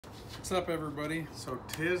What's up, everybody? So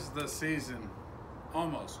 'tis the season,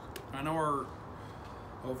 almost. I know we're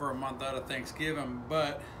over a month out of Thanksgiving,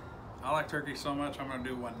 but I like turkey so much I'm gonna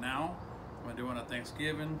do one now. I'm gonna do one at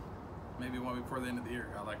Thanksgiving, maybe one before the end of the year.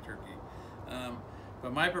 I like turkey.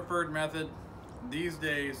 But my preferred method these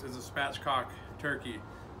days is a spatchcock turkey.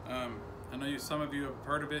 I know some of you have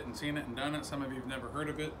heard of it and seen it and done it. Some of you have never heard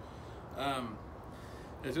of it.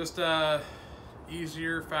 It's just a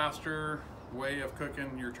easier, faster way of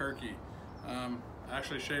cooking your turkey.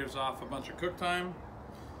 Actually shaves off a bunch of cook time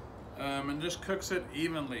and just cooks it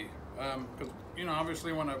evenly. Because you know,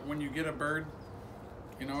 obviously when you get a bird,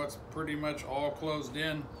 you know it's pretty much all closed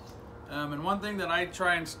in. And one thing that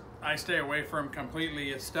I stay away from completely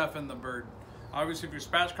is stuffing the bird. Obviously, if you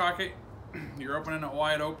spatchcock it, you're opening it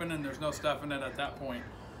wide open and there's no stuffing it at that point.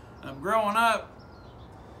 Growing up,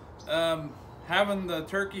 having the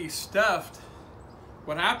turkey stuffed,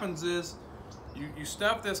 what happens is you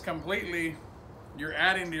stuff this completely, you're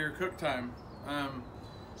adding to your cook time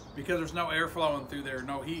because there's no air flowing through there,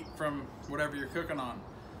 no heat from whatever you're cooking on.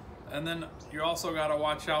 And then you also got to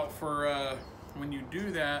watch out for when you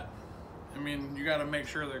do that, I mean, you got to make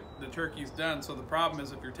sure that the turkey's done. So the problem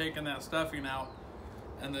is if you're taking that stuffing out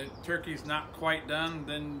and the turkey's not quite done,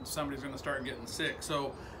 then somebody's going to start getting sick.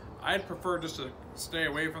 So I'd prefer just to stay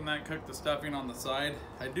away from that, cook the stuffing on the side.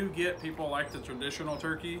 I do get people like the traditional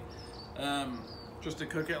turkey, just to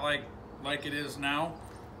cook it like it is now,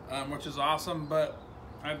 which is awesome, but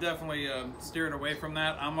I've definitely steered away from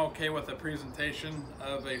that. I'm okay with the presentation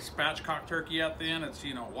of a spatchcock turkey at the end. It's,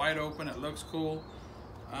 you know, wide open, it looks cool,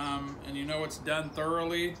 and you know it's done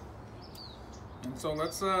thoroughly. And so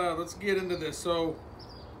let's get into this. So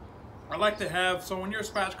I like to have, so when you're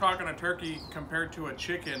spatchcocking a turkey compared to a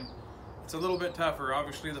chicken, it's a little bit tougher.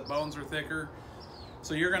 Obviously the bones are thicker,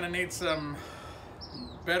 so you're gonna need some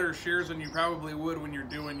better shears than you probably would when you're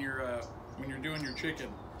doing your chicken,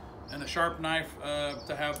 and a sharp knife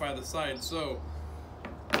to have by the side. So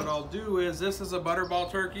what I'll do is, this is a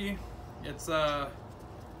butterball turkey. It's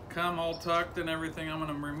come all tucked and everything. I'm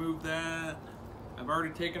gonna remove that. I've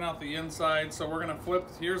already taken out the inside, so we're gonna flip.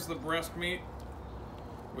 Here's the breast meat.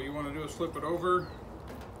 What you want to do is flip it over,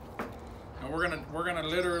 and we're gonna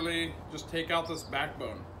literally just take out this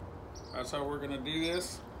backbone. That's how we're gonna do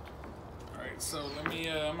this. All right, so let me.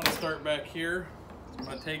 I'm gonna start back here. I'm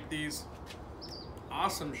gonna take these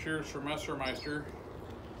awesome shears from Messermeister,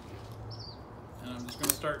 and I'm just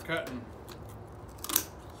gonna start cutting.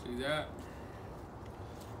 See that?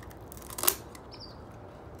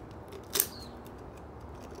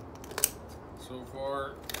 So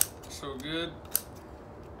far, so good.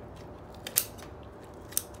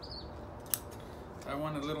 That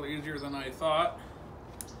one a little easier than I thought.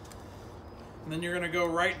 And then you're gonna go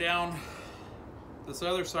right down this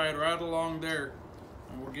other side, right along there,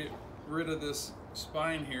 and we'll get rid of this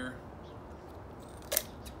spine here.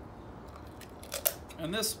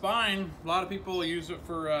 And this spine, a lot of people use it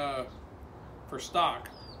for stock.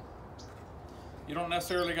 You don't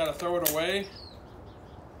necessarily got to throw it away.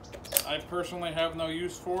 I personally have no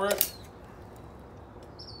use for it.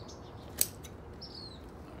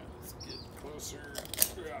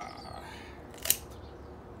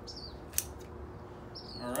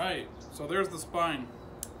 All right, so there's the spine.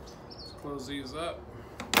 Let's close these up.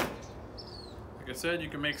 Like I said, you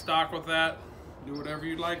can make stock with that, do whatever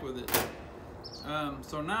you'd like with it.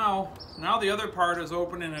 So now the other part is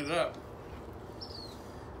opening it up.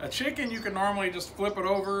 A chicken, you can normally just flip it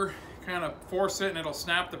over, kind of force it, and it'll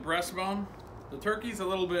snap the breastbone. The turkey's a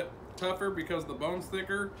little bit tougher because the bone's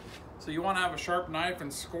thicker, so you want to have a sharp knife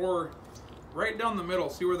and score right down the middle.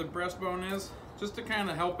 See where the breastbone is? Just to kind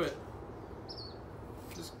of help it.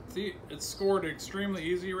 Just see, it's scored extremely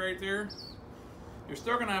easy right there. You're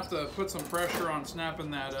still gonna have to put some pressure on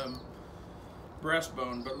snapping that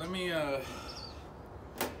breastbone, but let me grab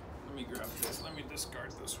this. Let me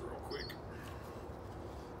discard this real quick.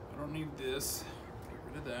 I don't need this. Get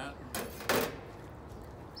rid of that.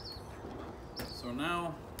 So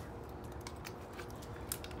now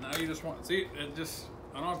you just want, see, it just,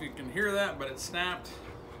 I don't know if you can hear that, but it snapped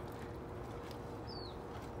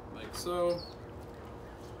like so.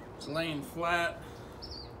 It's laying flat.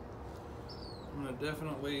 I'm gonna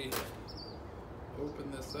definitely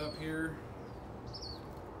open this up here.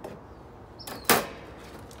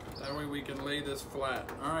 That way we can lay this flat.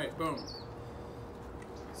 All right, boom.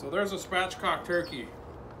 So there's a spatchcock turkey.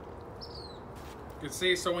 You can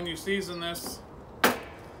see, so when you season this,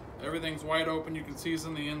 everything's wide open. You can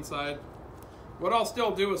season the inside. What I'll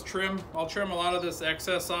still do is trim. I'll trim a lot of this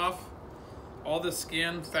excess off. All this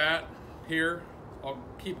skin, fat here. I'll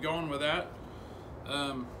keep going with that.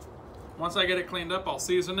 Once I get it cleaned up, I'll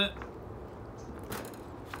season it,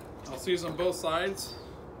 I'll season both sides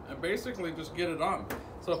and basically just get it on.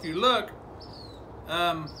 So if you look,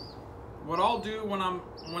 what I'll do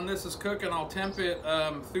when this is cooking, I'll temp it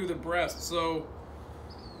through the breast. So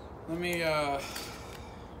let me,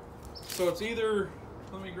 so it's either,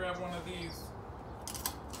 let me grab one of these.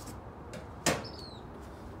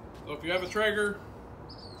 So if you have a Traeger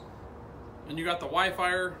and you got the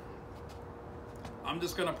Wi-Fi, I'm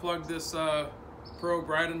just gonna plug this probe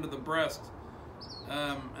right into the breast,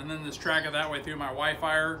 and then just track it that way through my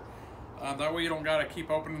Wi-Fi. That way you don't gotta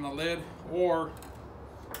keep opening the lid, or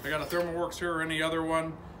I got a ThermalWorks here or any other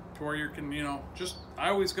one to where you can, you know, just, I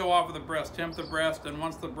always go off of the breast, temp the breast, and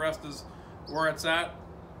once the breast is where it's at,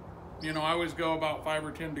 you know, I always go about 5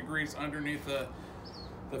 or 10 degrees underneath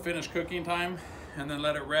the finished cooking time, and then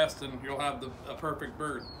let it rest, and you'll have a perfect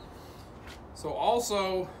bird. So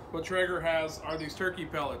also, what Traeger has are these turkey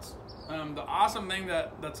pellets. The awesome thing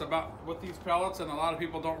that's about with these pellets, and a lot of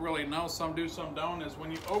people don't really know, some do, some don't, is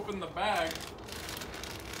when you open the bag,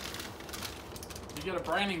 you get a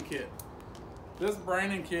brining kit. This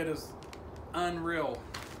brining kit is unreal.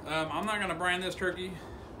 I'm not gonna brine this turkey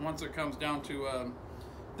once it comes down to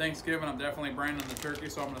Thanksgiving. I'm definitely brining the turkey,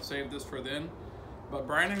 so I'm gonna save this for then. But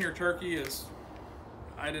brining your turkey is,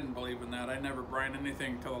 I didn't believe in that. I never brined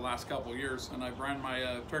anything till the last couple years, and I brined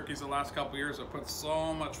my turkeys the last couple years. It puts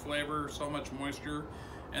so much flavor, so much moisture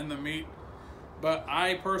in the meat. But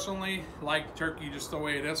I personally like turkey just the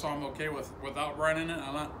way it is, so I'm okay without brining it.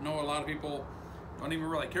 I know a lot of people don't even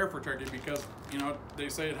really care for turkey because, you know, they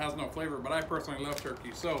say it has no flavor, but I personally love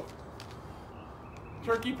turkey. So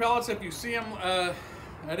turkey pellets, if you see them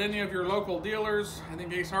at any of your local dealers, I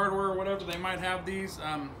think Ace Hardware or whatever, they might have these.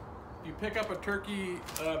 If you pick up a turkey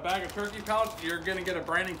bag of turkey pellets, you're gonna get a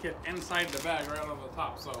brining kit inside the bag right on the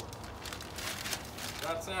top. So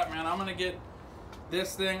that's that, man. I'm gonna get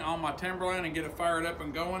this thing on my Timberline and get it fired up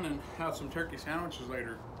and going and have some turkey sandwiches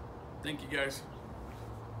later. Thank you, guys.